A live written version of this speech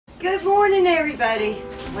Good morning, everybody.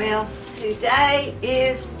 Well, today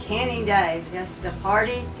is canning day. Yes, the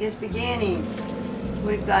party is beginning.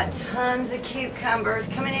 We've got tons of cucumbers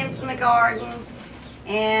coming in from the garden,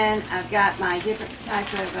 and I've got my different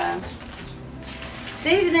types of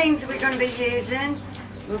seasonings that we're going to be using.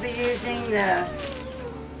 We'll be using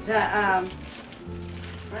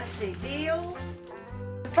let's see, dill.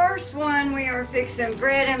 The first one, we are fixing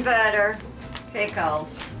bread and butter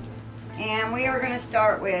pickles. And we are going to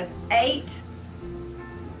start with 8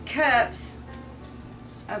 cups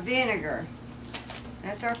of vinegar.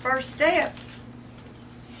 That's our first step.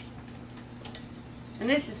 And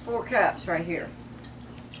this is 4 cups right here.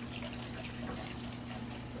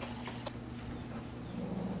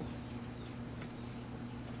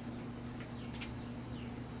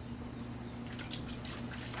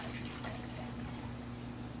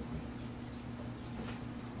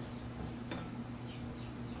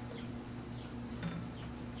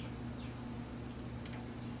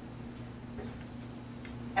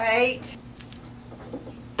 Eight.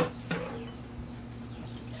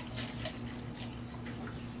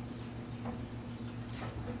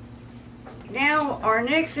 Now our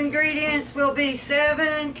next ingredients will be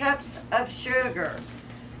 7 cups of sugar.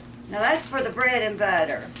 Now that's for the bread and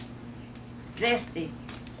butter. Zesty.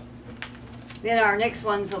 Then our next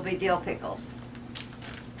ones will be dill pickles.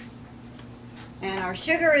 And our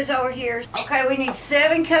sugar is over here. Okay, we need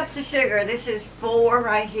 7 cups of sugar. This is 4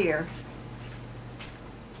 right here.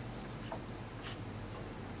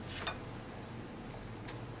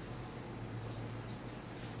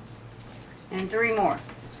 And 3 more.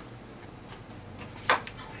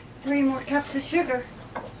 3 more cups of sugar.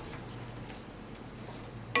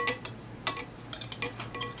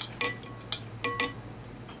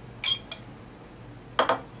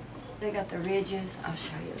 They got the ridges. I'll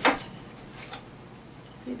show you the ridges.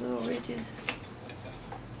 See the little ridges?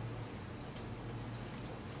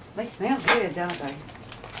 They smell good, don't they?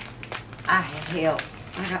 I have help.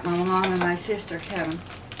 I got my mom and my sister coming.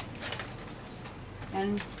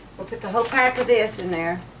 And we'll put the whole pack of this in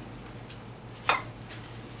there.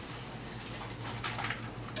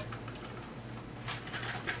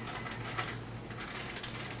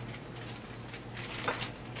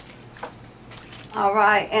 All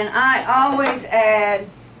right, and I always add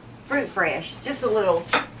fruit fresh, just a little.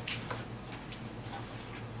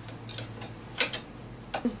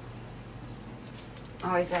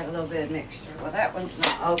 Always add a little bit of mixture. Well, that one's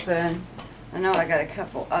not open. I know I got a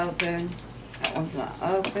couple open. That one's not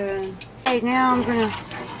open. Okay, now I'm going to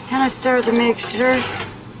kind of stir the mixture.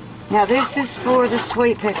 Now this is for the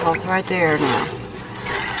sweet pickles right there now.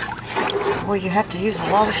 Well, you have to use a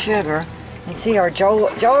lot of sugar. You see our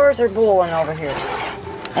jars are boiling over here.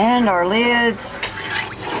 And our lids.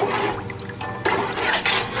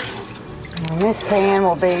 And this pan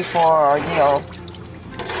will be for our dill.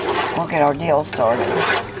 We'll get our dill started.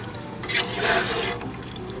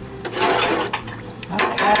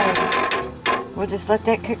 Okay. We'll just let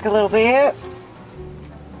that cook a little bit.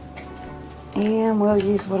 And we'll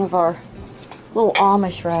use one of our little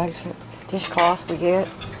Amish rags, dishcloths we get.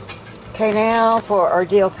 Okay, now for our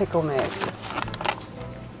dill pickle mix.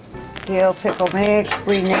 Dill pickle mix,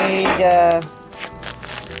 we need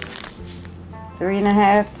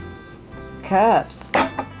 3.5 cups.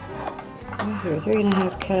 Right here,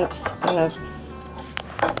 3.5 cups of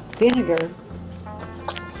vinegar.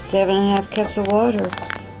 7.5 cups of water.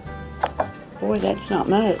 Boy, that's not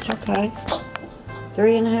much. Okay.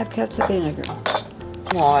 3.5 cups of vinegar.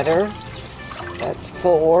 Water. That's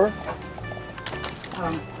 4.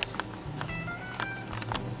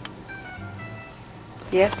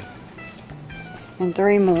 Yes. And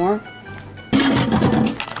 3 more.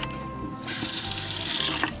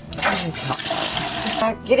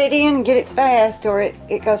 Get it in and get it fast, or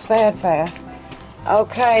it goes bad fast.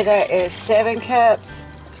 Okay, that is 7 cups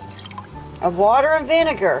of water and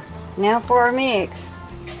vinegar. Now for our mix.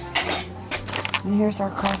 And here's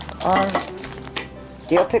our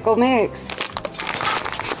dill pickle mix.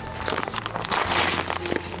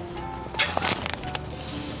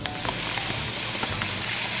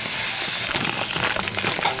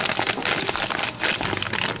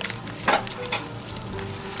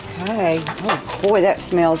 Okay. Oh boy, that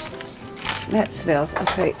smells.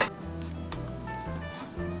 Okay.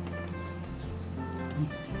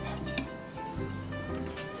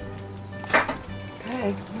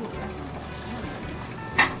 Okay.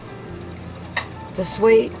 The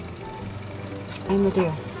sweet and the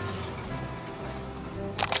dill.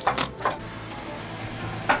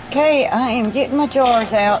 Okay, I am getting my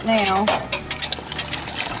jars out now.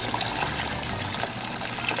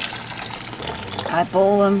 I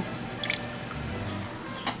boil them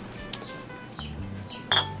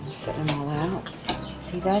Set them all out.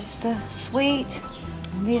 See, that's the sweet,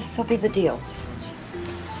 and this will be the dill.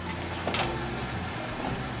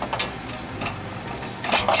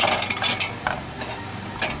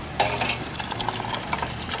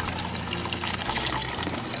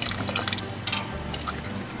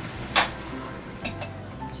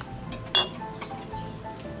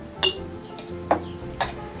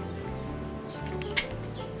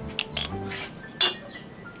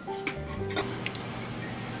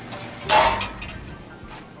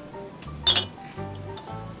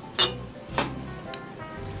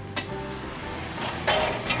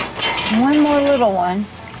 One more little one,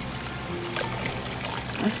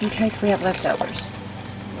 just in case we have leftovers.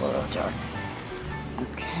 A little jar.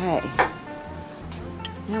 Okay.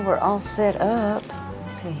 Now we're all set up.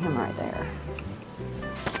 See him right there.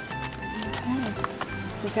 Okay.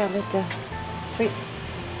 We gotta let the sweet,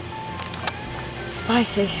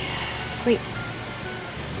 spicy, sweet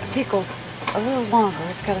pickle a little longer.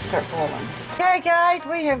 It's gotta start boiling. Okay, guys,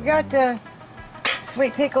 we have got the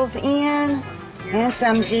sweet pickles in. And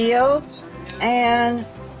some dill, and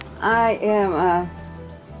I am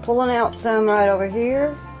pulling out some right over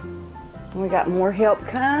here. We got more help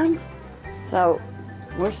come, so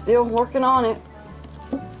we're still working on it.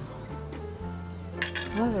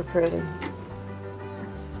 Those are pretty.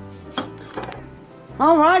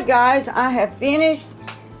 All right, guys, I have finished,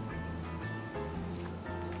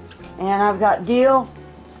 and I've got dill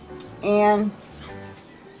and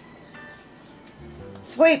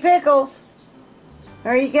sweet pickles.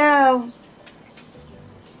 There you go.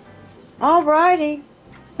 Alrighty.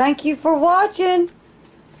 Thank you for watching.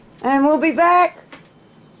 And we'll be back.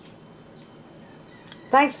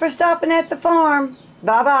 Thanks for stopping at the farm.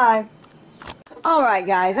 Bye-bye. Alright,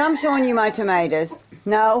 guys. I'm showing you my tomatoes.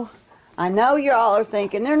 No, I know you all are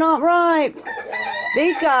thinking they're not ripe.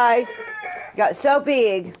 These guys got so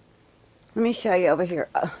big. Let me show you over here.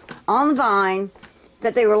 On the vine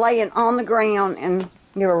that they were laying on the ground and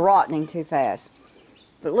they were rotting too fast.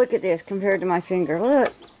 But look at this compared to my finger.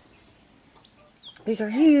 Look. These are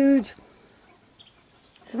huge.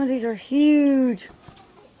 Some of these are huge.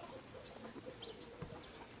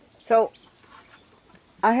 So,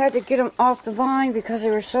 I had to get them off the vine because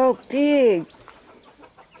they were so big.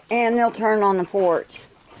 And they'll turn on the porch.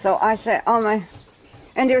 So I said, and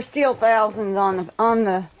there's still thousands on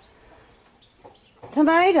the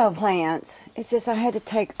tomato plants. It's just I had to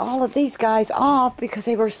take all of these guys off because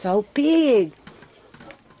they were so big.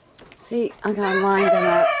 See, I gotta line them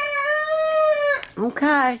up.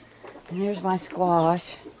 Okay. And there's my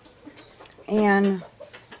squash. And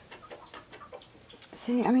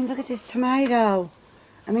see, I mean, look at this tomato.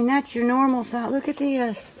 I mean, that's your normal size. Look at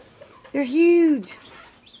this. They're huge.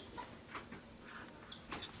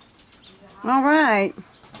 All right.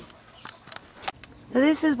 So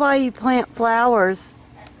this is why you plant flowers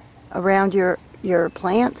around your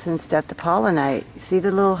plants and stuff to pollinate. You see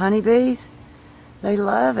the little honeybees? They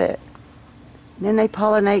love it. Then they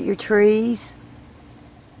pollinate your trees.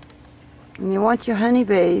 And you want your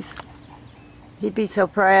honeybees. He'd be so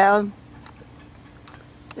proud.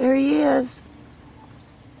 There he is.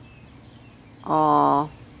 Aw.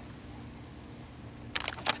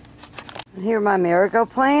 And here are my marigold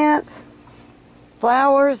plants.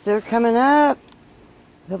 Flowers, they're coming up.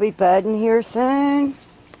 They'll be budding here soon.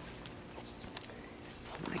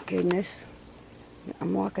 Oh my goodness.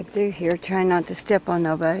 I'm walking through here trying not to step on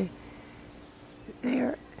nobody.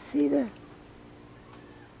 There, see the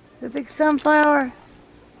big sunflower?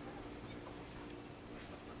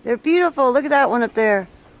 They're beautiful. Look at that one up there.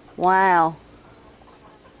 Wow.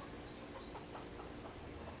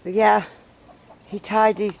 But yeah, he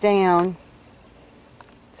tied these down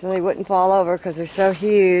so they wouldn't fall over because they're so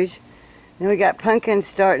huge. Then we got pumpkins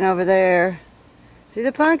starting over there. See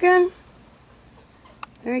the pumpkin?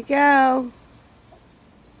 There we go.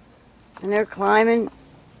 And they're climbing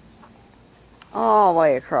all the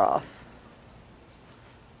way across.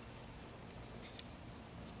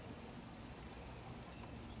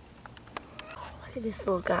 Oh, look at this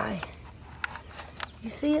little guy. You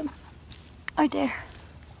see him? Right there.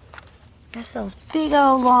 That's those big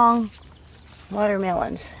old long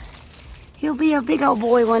watermelons. He'll be a big old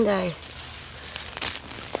boy one day.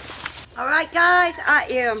 Alright guys, I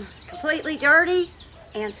am completely dirty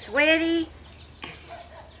and sweaty.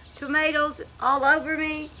 Tomatoes all over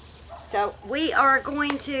me. So we are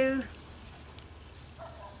going to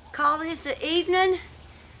call this an evening,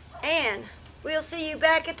 and we'll see you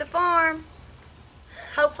back at the farm.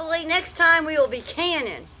 Hopefully next time we will be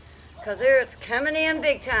canning, because it's coming in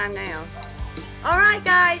big time now. Alright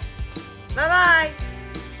guys, bye bye.